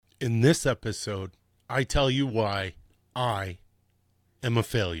In this episode, I tell you why I am a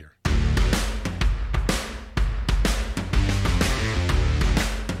failure.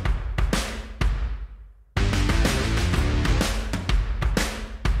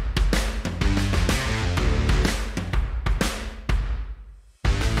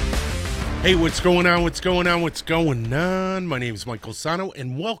 Hey, what's going on? My name is Michael Sano,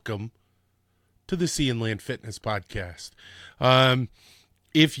 and welcome to the Sea and Land Fitness Podcast.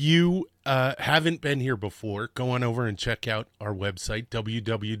 If you haven't been here before, go on over and check out our website,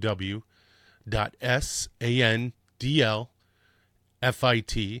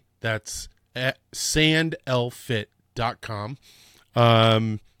 www.sandlfit, that's sandlfit.com.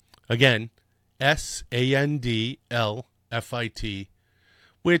 Again, sandlfit,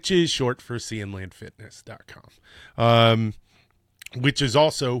 which is short for seaandlandfitness.com, which is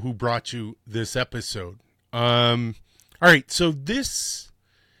also who brought you this episode. All right, so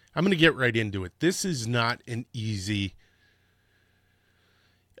I'm going to get right into it. This is not an easy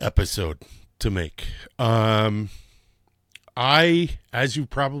episode to make. As you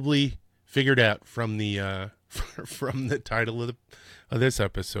probably figured out from the from the title of this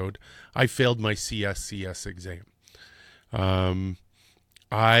episode, I failed my CSCS exam.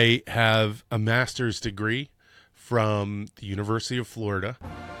 I have a master's degree from the University of Florida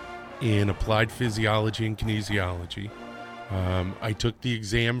in applied physiology and kinesiology. I took the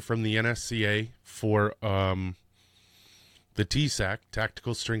exam from the NSCA for the TSAC,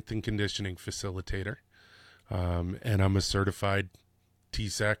 Tactical Strength and Conditioning Facilitator, and I'm a certified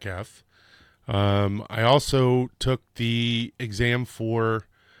TSAC-F. I also took the exam for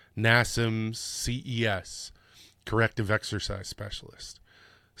NASM's CES, Corrective Exercise Specialist.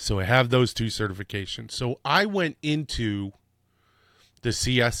 So I have those two certifications. So I went into the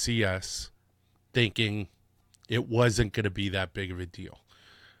CSCS thinking it wasn't going to be that big of a deal.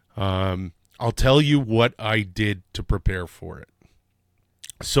 I'll tell you what I did to prepare for it.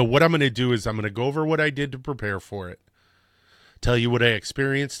 So what I'm going to do is I'm going to go over what I did to prepare for it, tell you what I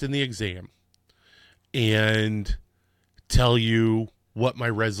experienced in the exam, and tell you what my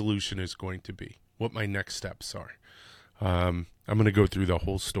resolution is going to be, what my next steps are. I'm going to go through the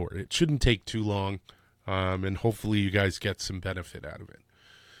whole story. It shouldn't take too long, and hopefully you guys get some benefit out of it.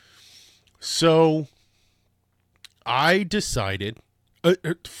 So I decided,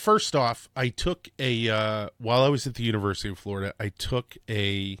 first off, I took while I was at the University of Florida, I took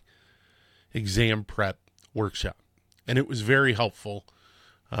a exam prep workshop, and it was very helpful.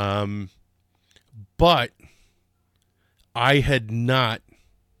 But I had not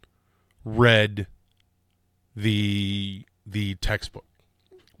read the textbook,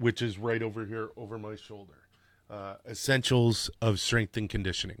 which is right over here over my shoulder. Essentials of Strength and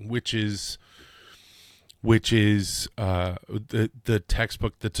Conditioning, which is the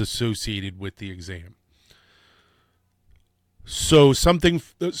textbook that's associated with the exam. So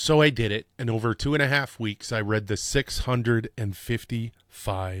I did it, and over 2.5 weeks, I read the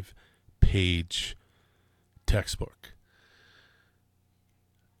 655-page textbook.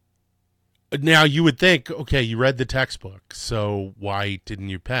 Now, you would think, okay, you read the textbook, so why didn't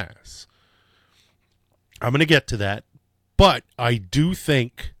you pass? I'm going to get to that, but I do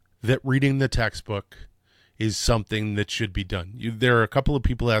think that reading the textbook is something that should be done. There are a couple of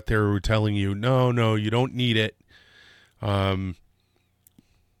people out there who are telling you, no, you don't need it. But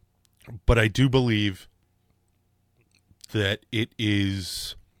I do believe that it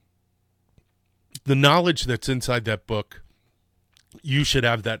is the knowledge that's inside that book. You should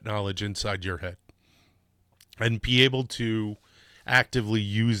have that knowledge inside your head and be able to actively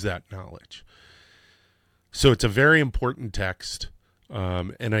use that knowledge. So it's a very important text,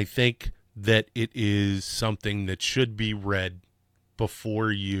 and I think that it is something that should be read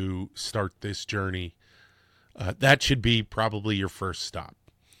before you start this journey. That should be probably your first stop.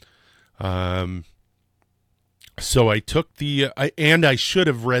 So I took I should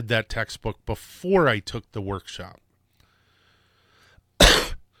have read that textbook before I took the workshop.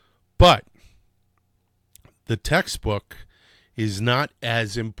 But the textbook is not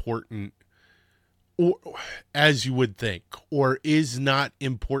as important as you would think, or is not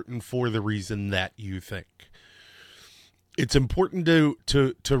important for the reason that you think. It's important to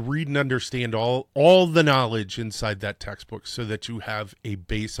read and understand all the knowledge inside that textbook so that you have a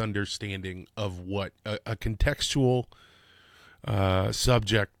base understanding of what a contextual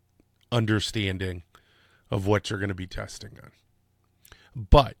subject understanding of what you're going to be testing on.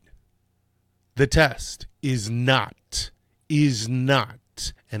 But the test is not,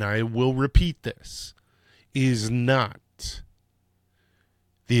 and I will repeat this, is not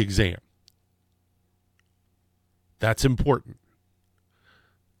the exam. That's important.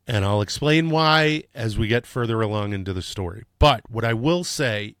 And I'll explain why as we get further along into the story. But what I will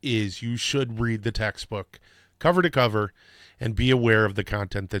say is you should read the textbook cover to cover and be aware of the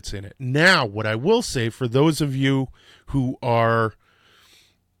content that's in it. Now, what I will say for those of you who are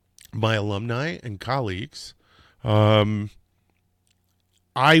my alumni and colleagues, I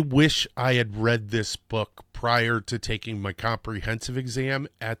wish I had read this book prior to taking my comprehensive exam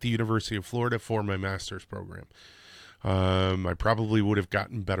at the University of Florida for my master's program. I probably would have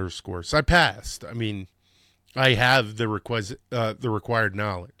gotten better scores. I passed. I mean, I have the required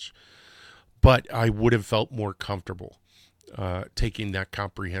knowledge, but I would have felt more comfortable taking that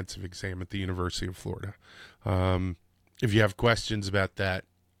comprehensive exam at the University of Florida. If you have questions about that,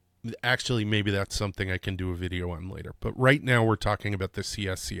 actually, maybe that's something I can do a video on later. But right now we're talking about the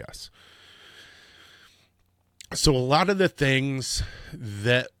CSCS. So a lot of the things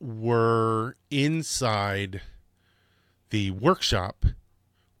that were inside the workshop,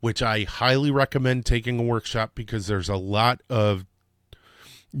 which I highly recommend taking a workshop because there's a lot of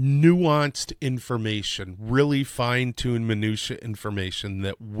nuanced information, really fine-tuned minutia information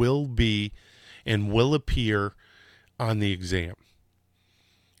that will be and will appear on the exam.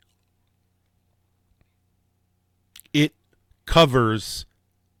 It covers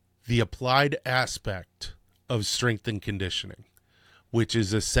the applied aspect of strength and conditioning, which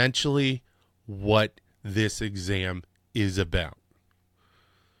is essentially what this exam is about.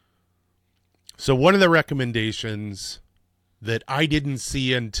 So one of the recommendations that I didn't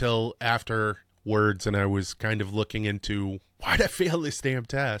see until afterwards, and I was kind of looking into why'd I fail this damn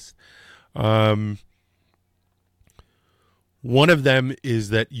test? One of them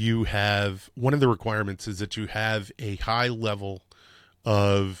is that one of the requirements is that you have a high level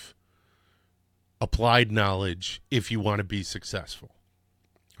of applied knowledge if you want to be successful.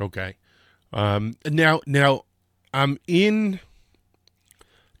 Okay. Now I'm in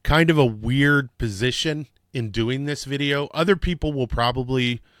kind of a weird position in doing this video. Other people will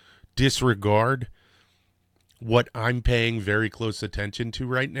probably disregard what I'm paying very close attention to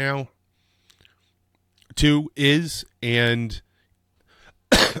right now. And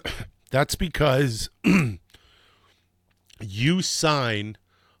that's because you sign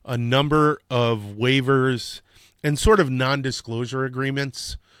a number of waivers and sort of non-disclosure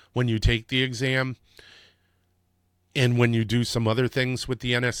agreements when you take the exam and when you do some other things with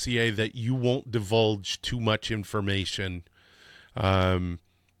the NSCA that you won't divulge too much information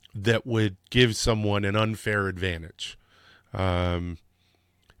that would give someone an unfair advantage.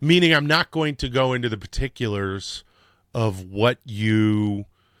 Meaning I'm not going to go into the particulars of what you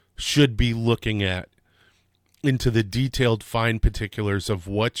should be looking at, into the detailed fine particulars of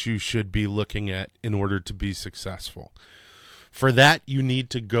what you should be looking at in order to be successful. For that, you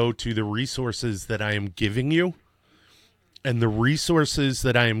need to go to the resources that I am giving you. And the resources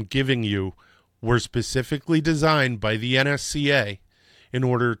that I am giving you were specifically designed by the NSCA in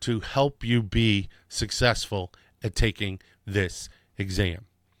order to help you be successful at taking this exam.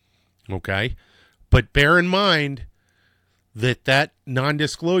 Okay? But bear in mind that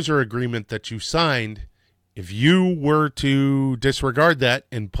non-disclosure agreement that you signed, if you were to disregard that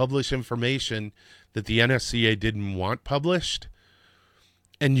and publish information that the NSCA didn't want published,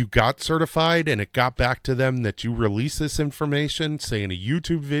 and you got certified and it got back to them that you released this information, say in a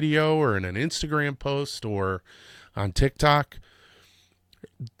YouTube video or in an Instagram post or on TikTok,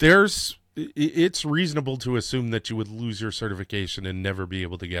 it's reasonable to assume that you would lose your certification and never be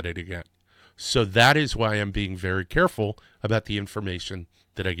able to get it again. So that is why I'm being very careful about the information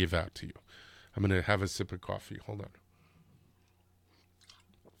that I give out to you. I'm going to have a sip of coffee. Hold on.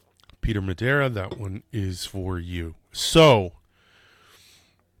 Peter Madeira, that one is for you. So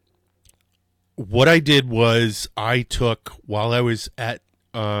what I did was while I was at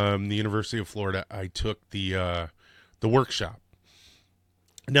the University of Florida, I took the workshop.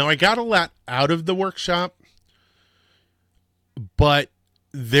 Now, I got a lot out of the workshop, but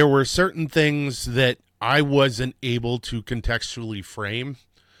there were certain things that I wasn't able to contextually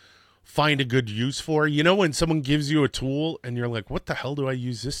find a good use for. You know, when someone gives you a tool and you're like, what the hell do I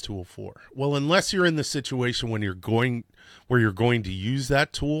use this tool for? Well, unless you're in the situation where you're going to use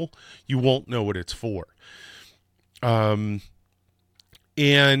that tool, you won't know what it's for. And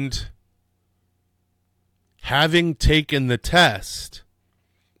having taken the test,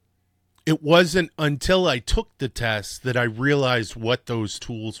 it wasn't until I took the test that I realized what those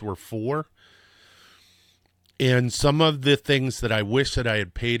tools were for. And some of the things that I wish that I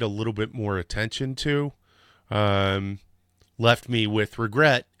had paid a little bit more attention to left me with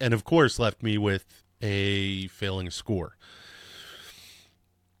regret, and of course left me with a failing score.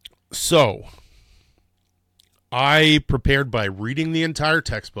 So I prepared by reading the entire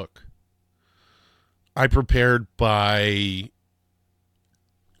textbook. I prepared by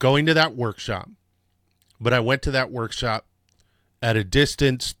going to that workshop, but I went to that workshop at a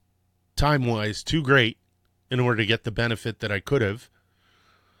distance, time-wise, too great in order to get the benefit that I could have.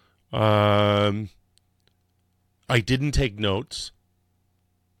 I didn't take notes.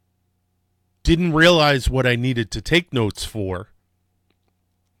 Didn't realize what I needed to take notes for.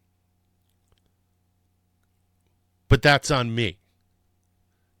 But that's on me.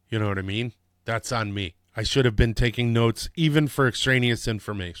 You know what I mean? That's on me. I should have been taking notes even for extraneous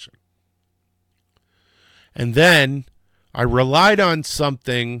information. And then I relied on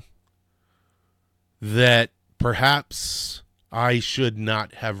something that perhaps I should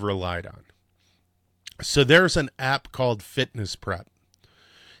not have relied on. So there's an app called Fitness Prep.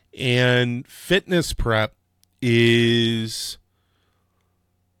 And Fitness Prep is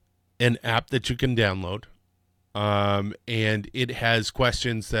an app that you can download. And it has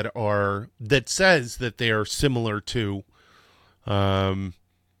questions that says that they are similar to the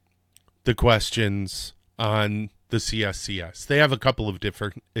questions on the CSCS. They have a couple of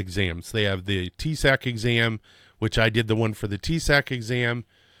different exams. They have the TSAC exam, which I did the one for the TSAC exam,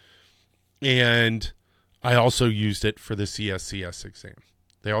 and I also used it for the CSCS exam.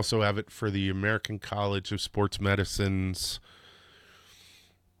 They also have it for the American College of Sports Medicine's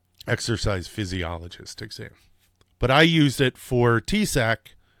exercise physiologist exam. But I used it for TSAC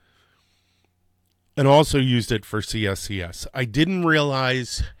and also used it for CSCS. I didn't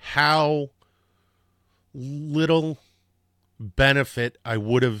realize how little benefit I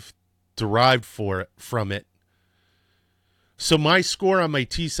would have derived from it. So my score on my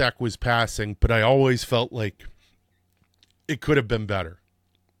TSAC was passing, but I always felt like it could have been better.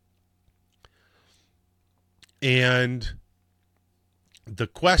 And the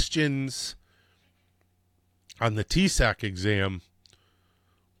questions on the TSAC exam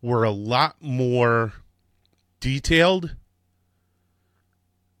were a lot more detailed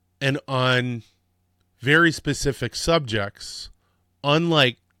and on very specific subjects,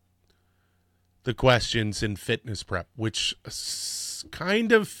 unlike the questions in Fitness Prep, which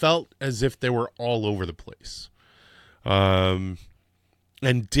kind of felt as if they were all over the place. And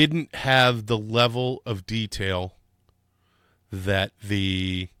didn't have the level of detail that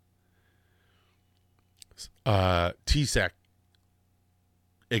the TSAC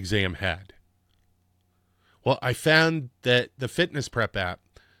exam had. Well, I found that the Fitness Prep app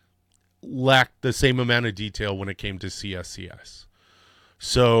lacked the same amount of detail when it came to CSCS.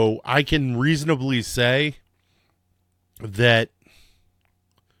 So I can reasonably say that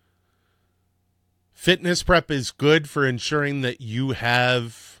Fitness Prep is good for ensuring that you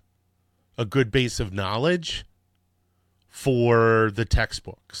have a good base of knowledge for the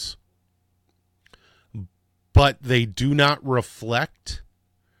textbooks. But they do not reflect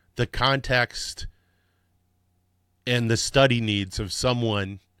the context and the study needs of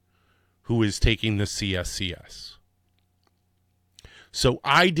someone who is taking the CSCS. So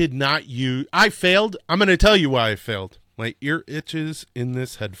I failed. I'm going to tell you why I failed. My ear itches in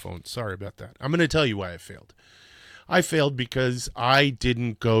this headphone. Sorry about that. I'm going to tell you why I failed. I failed because I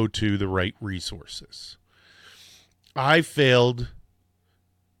didn't go to the right resources. I failed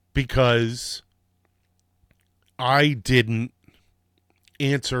because I didn't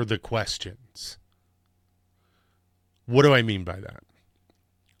answer the questions. What do I mean by that?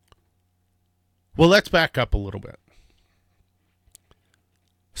 Well, let's back up a little bit.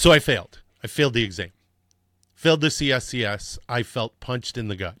 So I failed. I failed the exam. Failed the CSCS. I felt punched in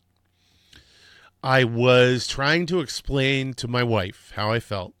the gut. I was trying to explain to my wife how I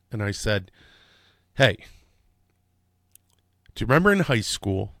felt, and I said, hey, do you remember in high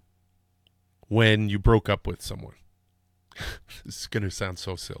school when you broke up with someone? This is going to sound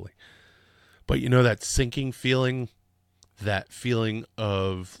so silly. But you know that sinking feeling, that feeling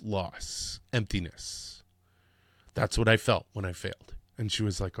of loss, emptiness. That's what I felt when I failed. And she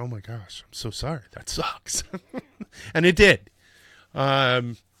was like, oh my gosh, I'm so sorry. That sucks. And it did.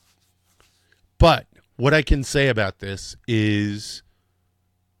 But what I can say about this is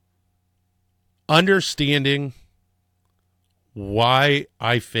understanding why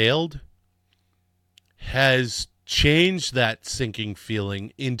I failed has changed that sinking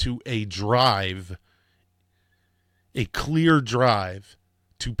feeling into a drive, a clear drive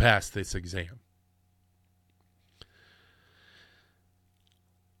to pass this exam.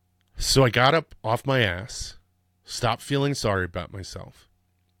 So I got up off my ass, stopped feeling sorry about myself,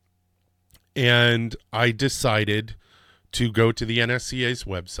 and I decided to go to the NSCA's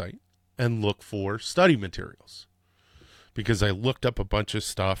website and look for study materials. because I looked up a bunch of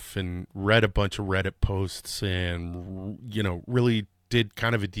stuff and read a bunch of Reddit posts and, really did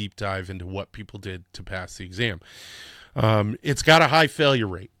kind of a deep dive into what people did to pass the exam. It's got a high failure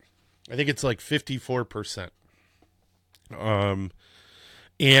rate. I think it's like 54%.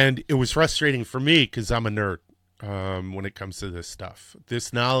 And it was frustrating for me because I'm a nerd when it comes to this stuff.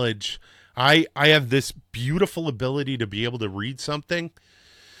 This knowledge, I have this beautiful ability to be able to read something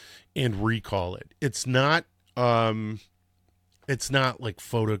and recall it. It's not like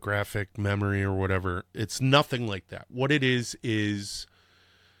photographic memory or whatever. It's nothing like that. What it is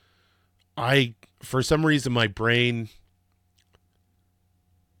for some reason, my brain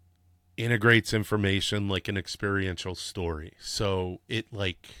integrates information like an experiential story. So it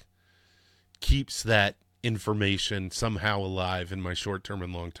like keeps that information somehow alive in my short-term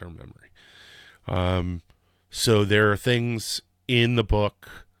and long-term memory. So there are things in the book.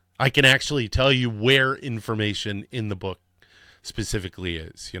 I can actually tell you where information in the book specifically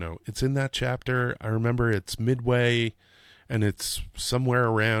is. It's in that chapter. I remember it's midway and it's somewhere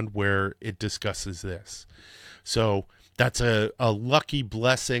around where it discusses this. So that's a lucky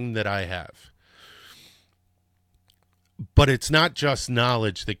blessing that I have. But it's not just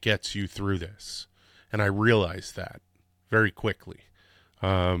knowledge that gets you through this. And I realized that very quickly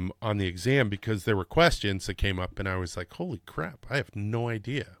on the exam, because there were questions that came up and I was like, holy crap, I have no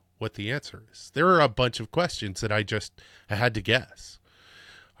idea what the answer is. There are a bunch of questions that I had to guess.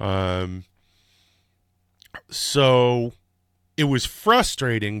 So it was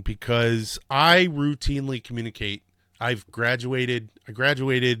frustrating because I routinely communicate. I graduated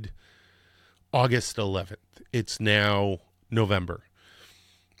August 11th. It's now November.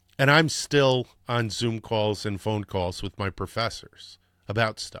 And I'm still on Zoom calls and phone calls with my professors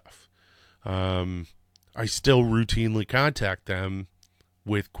about stuff. I still routinely contact them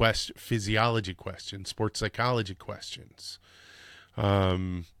with physiology questions, sports psychology questions,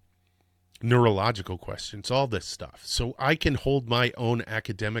 neurological questions, all this stuff. So I can hold my own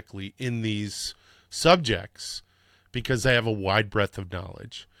academically in these subjects because I have a wide breadth of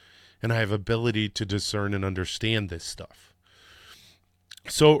knowledge and I have ability to discern and understand this stuff.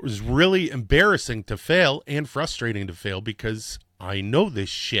 So it was really embarrassing to fail and frustrating to fail because I know this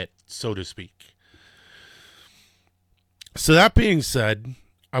shit, so to speak. So that being said,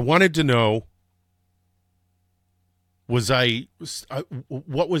 I wanted to know,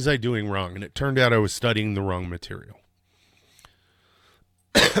 what was I doing wrong? And it turned out I was studying the wrong material.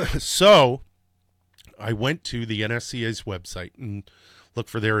 So I went to the NSCA's website and looked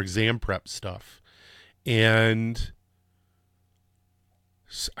for their exam prep stuff. And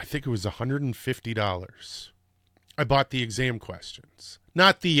I think it was $150. I bought the exam questions.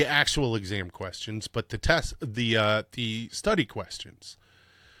 Not the actual exam questions, but the study questions.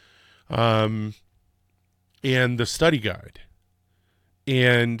 And the study guide.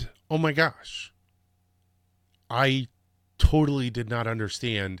 And oh my gosh, I totally did not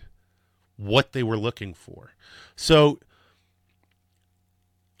understand what they were looking for. So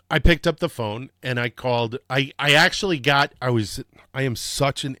I picked up the phone and I called. I am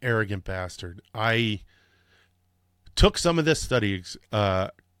such an arrogant bastard. I took some of the study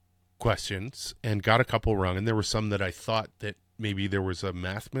questions and got a couple wrong. And there were some that I thought that maybe there was a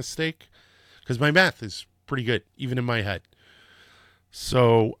math mistake, because my math is pretty good, even in my head.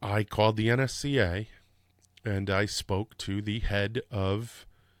 So I called the NSCA and I spoke to the head of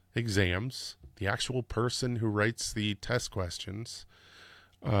exams, the actual person who writes the test questions,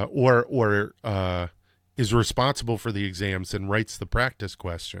 or is responsible for the exams and writes the practice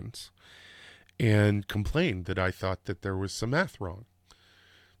questions, and complained that I thought that there was some math wrong.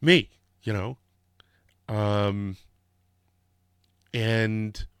 Me,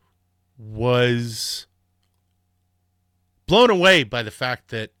 and was blown away by the fact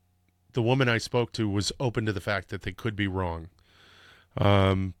that the woman I spoke to was open to the fact that they could be wrong,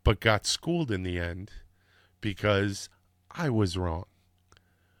 but got schooled in the end because I was wrong.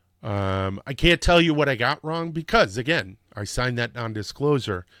 I can't tell you what I got wrong because, again, I signed that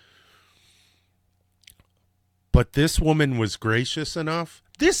non-disclosure. But this woman was gracious enough.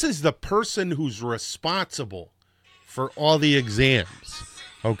 This is the person who's responsible for all the exams,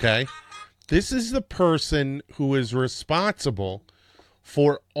 okay? This is the person who is responsible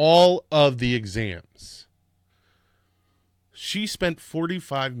for all of the exams. She spent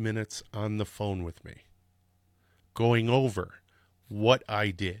 45 minutes on the phone with me, going over what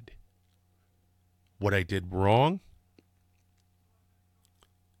I did wrong,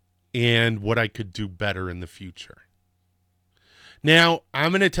 and what I could do better in the future. Now,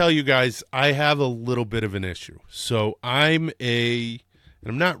 I'm going to tell you guys, I have a little bit of an issue. So and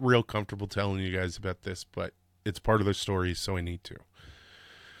I'm not real comfortable telling you guys about this, but It's part of the story, so I need to.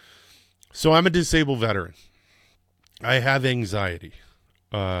 So I'm a disabled veteran. I have anxiety,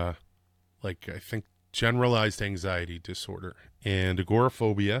 I think generalized anxiety disorder and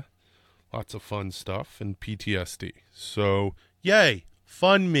agoraphobia, lots of fun stuff, and PTSD. So, yay,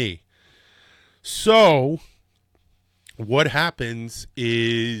 fun me. So, what happens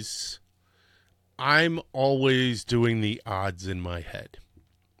is I'm always doing the odds in my head.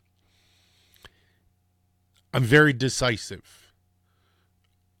 I'm very decisive,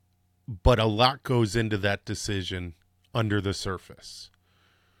 but a lot goes into that decision under the surface.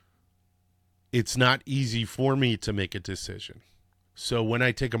 It's not easy for me to make a decision. So when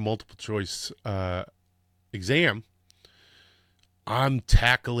I take a multiple choice exam, I'm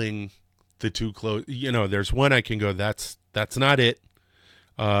tackling the too close. There's one I can go, that's not it.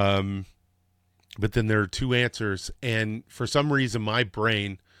 But then there are two answers, and for some reason my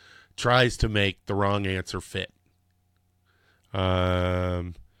brain tries to make the wrong answer fit.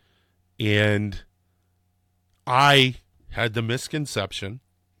 And I had the misconception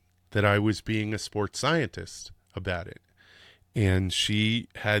that I was being a sports scientist about it. And she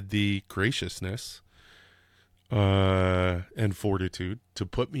had the graciousness and fortitude to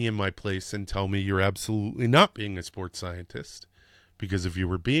put me in my place and tell me you're absolutely not being a sports scientist, because if you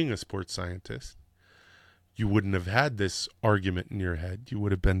were being a sports scientist, you wouldn't have had this argument in your head. You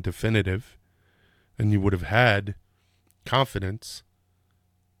would have been definitive, and you would have had confidence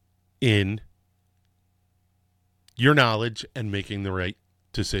in your knowledge and making the right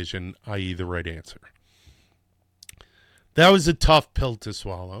decision, i.e. the right answer. That was a tough pill to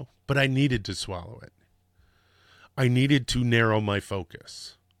swallow, but I needed to swallow it. I needed to narrow my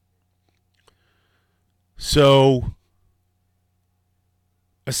focus. So,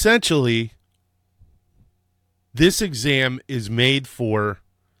 essentially, this exam is made for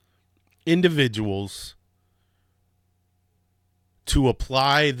individuals to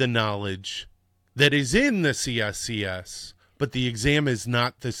apply the knowledge that is in the CSCS, but the exam is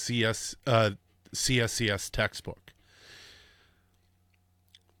not the CSCS textbook.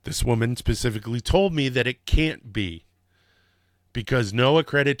 This woman specifically told me that it can't be, because no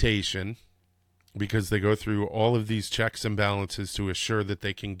accreditation, because they go through all of these checks and balances to assure that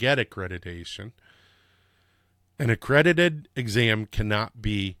they can get accreditation. An accredited exam cannot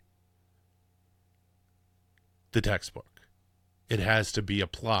be the textbook. It has to be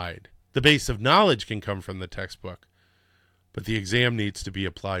applied. The base of knowledge can come from the textbook, but the exam needs to be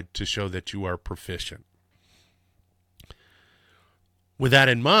applied to show that you are proficient. With that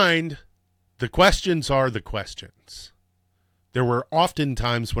in mind, the questions are the questions. There were often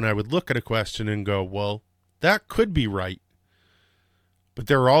times when I would look at a question and go, well, that could be right. But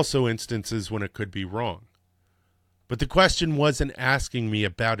there are also instances when it could be wrong. But the question wasn't asking me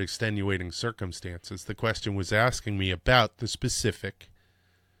about extenuating circumstances. The question was asking me about the specific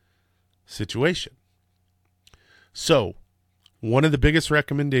situation. So, one of the biggest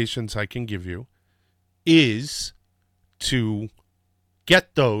recommendations I can give you is to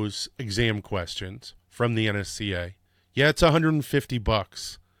get those exam questions from the NSCA. Yeah, it's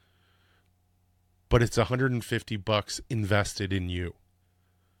 $150, but it's $150 invested in you.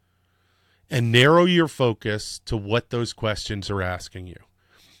 And narrow your focus to what those questions are asking you.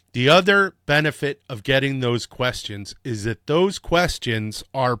 The other benefit of getting those questions is that those questions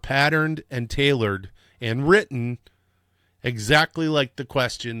are patterned and tailored and written exactly like the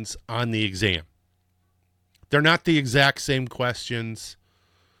questions on the exam. They're not the exact same questions,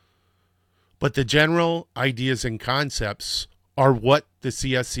 but the general ideas and concepts are what the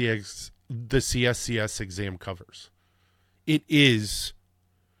CSCS exam covers. It is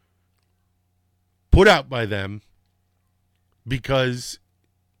put out by them because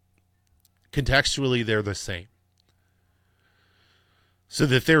contextually they're the same. So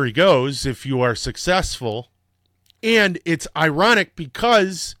the theory goes, if you are successful, and it's ironic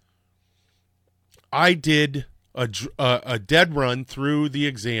because I did a dead run through the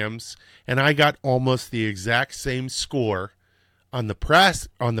exams, and I got almost the exact same score on the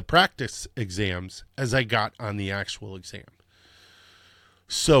practice exams as I got on the actual exam.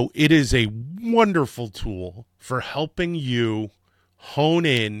 So it is a wonderful tool for helping you hone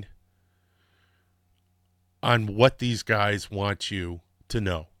in on what these guys want you to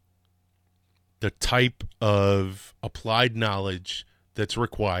know. The type of applied knowledge that's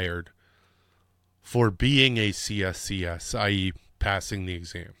required for being a CSCS, i.e. passing the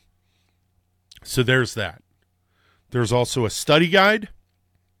exam. So there's that. There's also a study guide.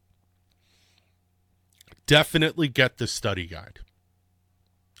 Definitely get the study guide.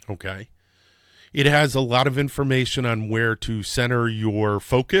 Okay. It has a lot of information on where to center your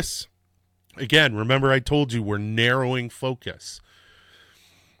focus Again, remember I told you we're narrowing focus.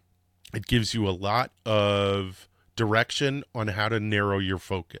 It gives you a lot of direction on how to narrow your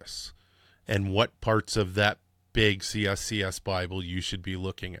focus and what parts of that big CSCS Bible you should be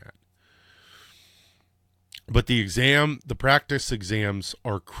looking at. But the practice exams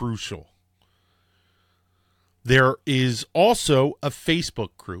are crucial. There is also a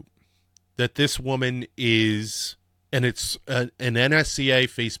Facebook group that this woman is, and it's an NSCA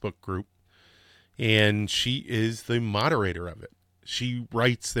Facebook group, and she is the moderator of it. She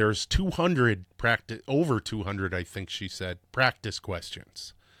writes, there's over 200, I think she said, practice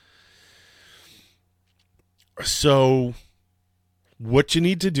questions. So what you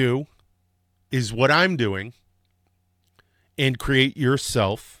need to do is what I'm doing and create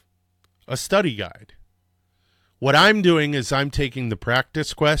yourself a study guide. What I'm doing is I'm taking the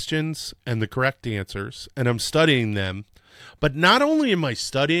practice questions and the correct answers and I'm studying them. But not only am I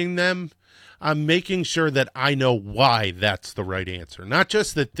studying them, I'm making sure that I know why that's the right answer. Not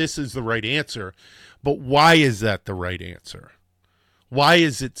just that this is the right answer, but why is that the right answer? Why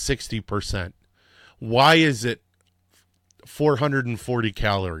is it 60%? Why is it 440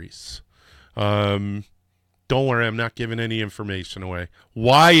 calories? Don't worry, I'm not giving any information away.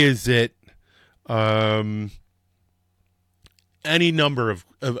 Why is it any number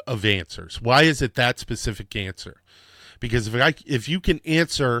of answers? Why is it that specific answer? Because if you can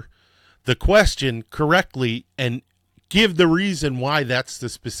answer the question correctly and give the reason why that's the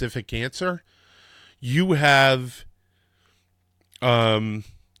specific answer, you have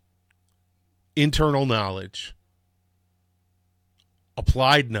internal knowledge,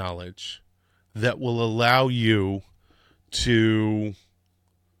 applied knowledge that will allow you to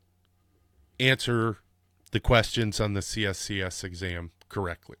answer the questions on the CSCS exam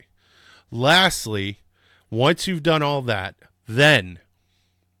correctly. Lastly, once you've done all that, then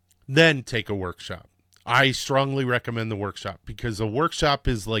take a workshop. I strongly recommend the workshop because a workshop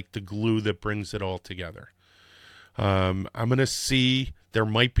is like the glue that brings it all together. I'm going to see, there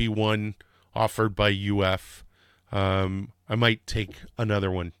might be one offered by UF. I might take another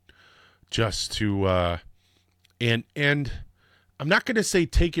one just to, and I'm not going to say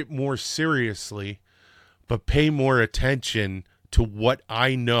take it more seriously, but pay more attention to what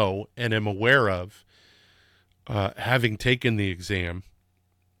I know and am aware of, having taken the exam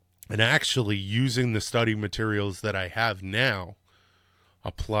and actually using the study materials that I have now,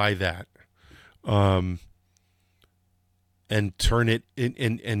 apply that, and turn it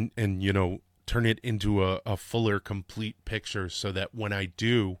turn it into a fuller, complete picture so that when I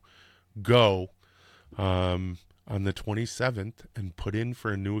do go on the 27th and put in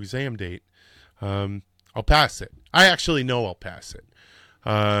for a new exam date, I'll pass it. I actually know I'll pass it.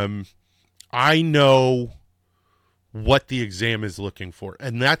 I know what the exam is looking for,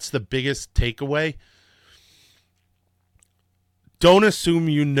 and that's the biggest takeaway. Don't assume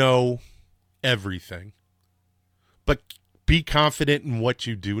you know everything, but be confident in what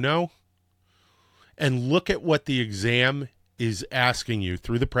you do know, and look at what the exam is asking you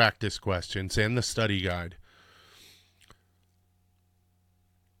through the practice questions and the study guide.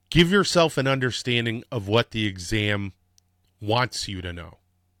 Give yourself an understanding of what the exam wants you to know,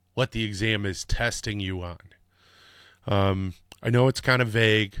 what the exam is testing you on. I know it's kind of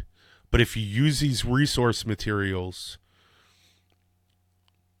vague, but if you use these resource materials,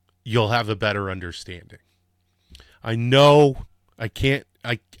 you'll have a better understanding. I know I can't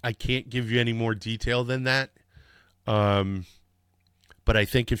give you any more detail than that, but I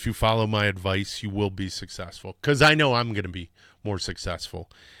think if you follow my advice, you will be successful, because I know I'm going to be more successful.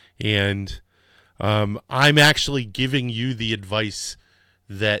 And I'm actually giving you the advice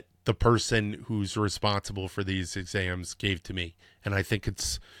that the person who's responsible for these exams gave to me. And I think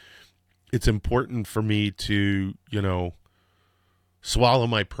it's important for me to, swallow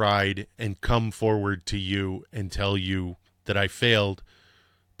my pride and come forward to you and tell you that I failed,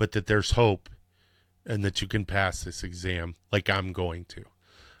 but that there's hope and that you can pass this exam like I'm going to.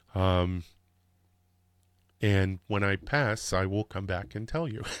 And when I pass, I will come back and tell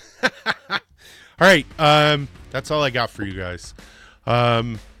you. All right. That's all I got for you guys.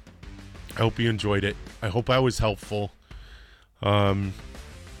 I hope you enjoyed it. I hope I was helpful.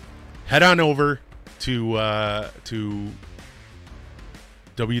 Head on over to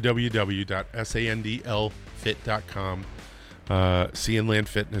www.sandlfit.com. Sea and Land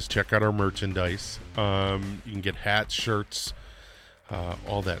Fitness. Check out our merchandise. You can get hats, shirts,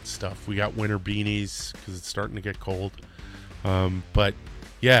 all that stuff. We got winter beanies because it's starting to get cold. But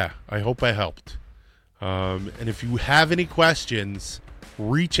yeah, I hope I helped. And if you have any questions,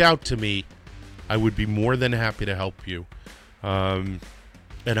 reach out to me. I would be more than happy to help you.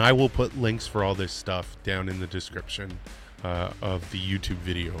 And I will put links for all this stuff down in the description of the YouTube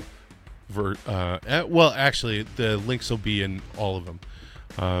video. Well, actually, the links will be in all of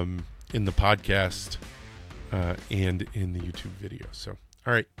them, in the podcast and in the YouTube video. So,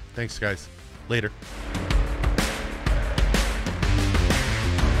 all right. Thanks, guys. Later.